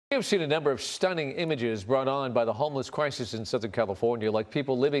We've seen a number of stunning images brought on by the homeless crisis in Southern California, like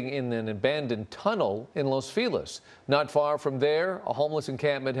people living in an abandoned tunnel in Los Feliz. Not far from there, a homeless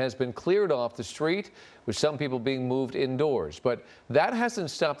encampment has been cleared off the street, with some people being moved indoors. But that hasn't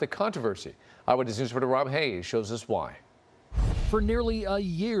stopped the controversy. Eyewitness News reporter Rob Hayes shows us why. For nearly a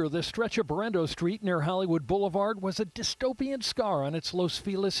year, the stretch of Berendo Street near Hollywood Boulevard was a dystopian scar on its Los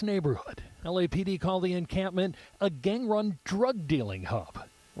Feliz neighborhood. LAPD called the encampment a gang-run drug-dealing hub.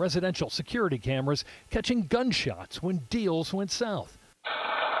 Residential security cameras catching gunshots when deals went south.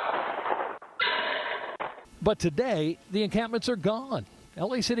 But today, the encampments are gone.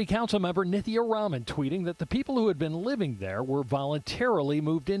 LA City Council member Nithya Raman tweeting that the people who had been living there were voluntarily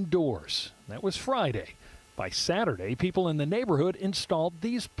moved indoors. That was Friday. By Saturday, people in the neighborhood installed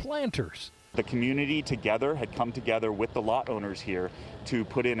these planters. The community together had come together with the lot owners here to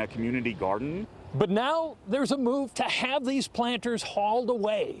put in a community garden. But now there's a move to have these planters hauled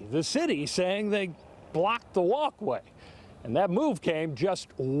away. The city saying they blocked the walkway. And that move came just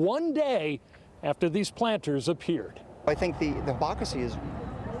one day after these planters appeared. I think the hypocrisy is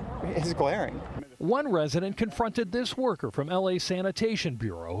glaring. One resident confronted this worker from LA Sanitation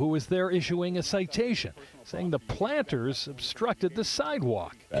Bureau who was there issuing a citation, saying the planters obstructed the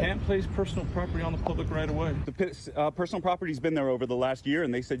sidewalk. Can't place personal property on the public right away. The personal property's been there over the last year,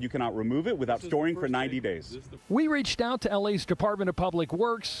 and they said you cannot remove it without storing for 90 days. We reached out to LA's Department of Public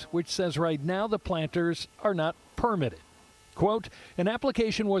Works, which says right now the planters are not permitted. Quote, an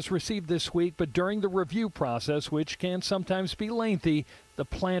application was received this week, but during the review process, which can sometimes be lengthy, the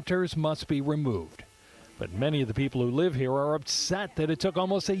planters must be removed. But many of the people who live here are upset that it took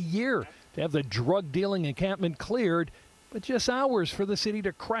almost a year to have the drug-dealing encampment cleared, but just hours for the city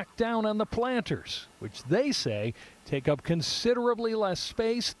to crack down on the planters, which they say take up considerably less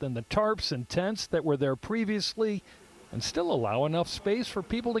space than the tarps and tents that were there previously and still allow enough space for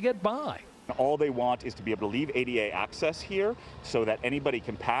people to get by. All they want is to be able to leave ADA access here so that anybody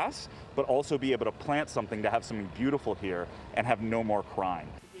can pass, but also be able to plant something to have something beautiful here and have no more crime.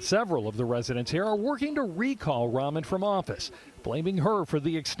 Several of the residents here are working to recall Raman from office, blaming her for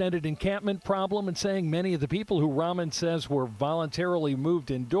the extended encampment problem and saying many of the people who Raman says were voluntarily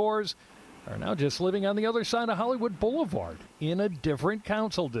moved indoors are now just living on the other side of Hollywood Boulevard in a different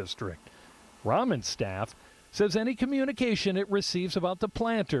council district. Raman's staff says any communication it receives about the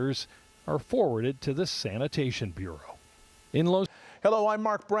planters are forwarded to the Sanitation Bureau. Hello, I'm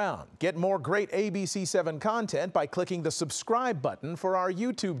Mark Brown. Get more great ABC7 content by clicking the subscribe button for our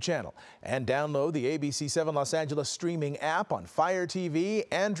YouTube channel and download the ABC7 Los Angeles streaming app on Fire TV,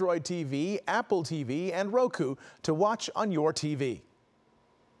 Android TV, Apple TV, and Roku to watch on your TV.